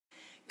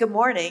Good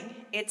morning.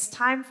 It's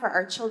time for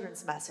our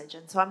children's message,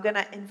 and so I'm going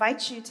to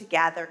invite you to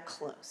gather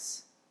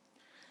close.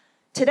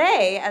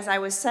 Today, as I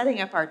was setting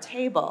up our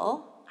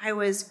table, I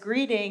was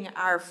greeting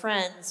our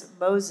friends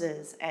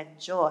Moses and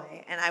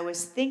Joy, and I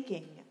was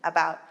thinking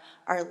about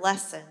our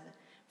lesson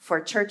for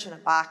Church in a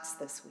Box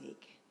this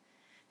week.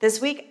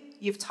 This week,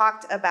 you've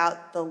talked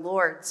about the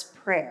Lord's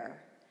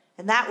Prayer,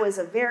 and that was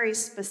a very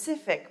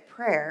specific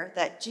prayer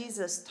that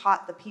Jesus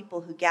taught the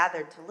people who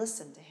gathered to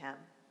listen to him.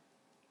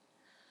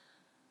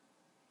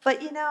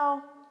 But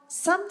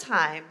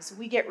sometimes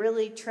we get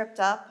really tripped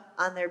up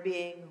on there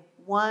being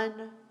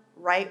one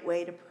right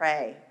way to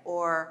pray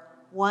or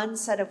one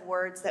set of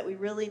words that we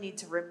really need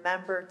to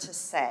remember to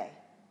say.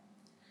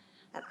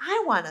 And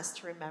I want us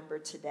to remember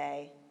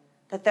today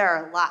that there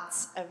are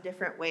lots of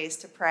different ways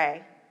to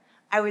pray.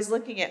 I was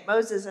looking at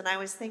Moses and I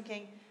was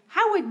thinking,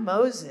 how would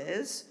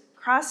Moses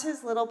cross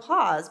his little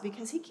paws?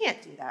 Because he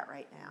can't do that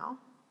right now.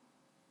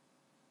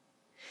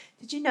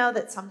 Did you know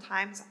that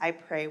sometimes I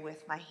pray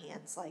with my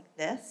hands like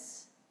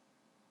this?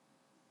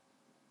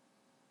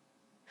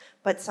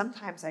 But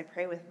sometimes I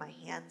pray with my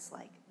hands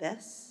like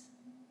this.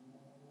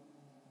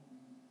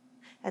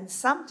 And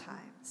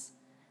sometimes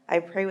I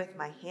pray with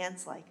my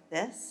hands like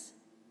this.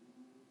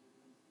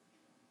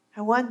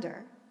 I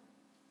wonder,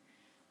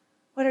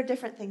 what are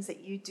different things that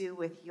you do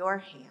with your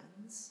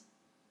hands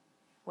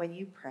when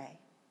you pray?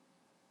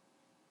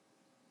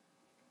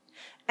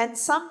 And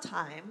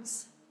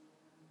sometimes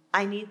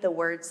I need the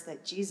words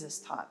that Jesus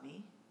taught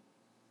me.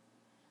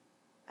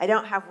 I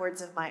don't have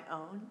words of my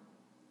own,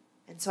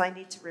 and so I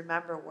need to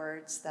remember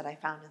words that I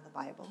found in the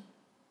Bible.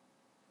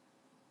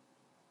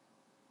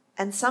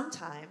 And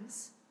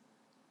sometimes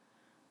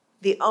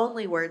the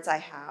only words I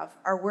have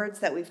are words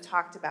that we've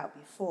talked about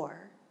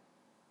before,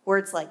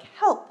 words like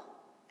help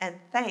and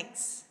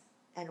thanks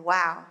and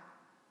wow.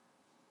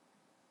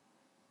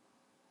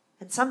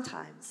 And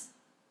sometimes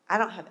I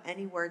don't have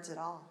any words at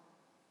all.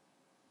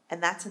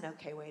 And that's an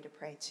okay way to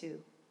pray too.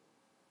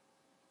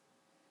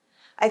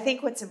 I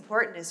think what's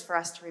important is for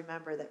us to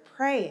remember that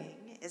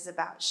praying is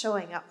about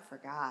showing up for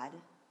God,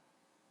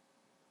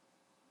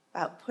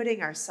 about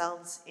putting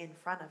ourselves in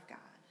front of God.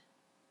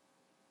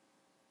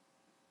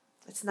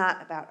 It's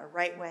not about a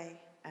right way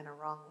and a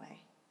wrong way.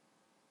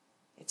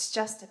 It's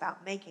just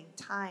about making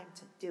time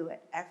to do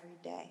it every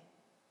day.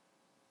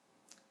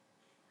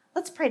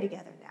 Let's pray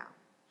together now.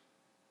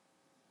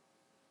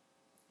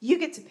 You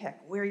get to pick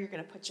where you're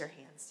going to put your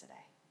hands today.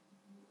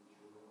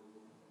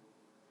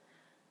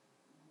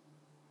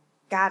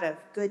 God of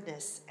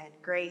goodness and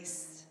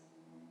grace,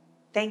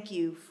 thank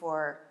you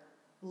for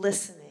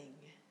listening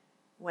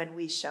when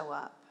we show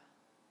up.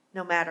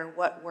 No matter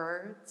what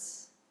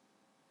words,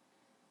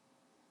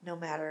 no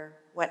matter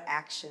what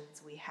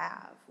actions we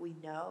have, we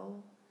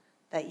know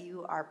that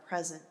you are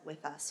present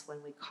with us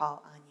when we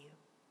call on you.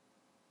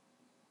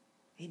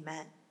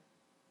 Amen.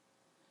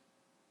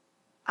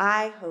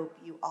 I hope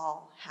you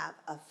all have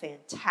a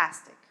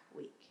fantastic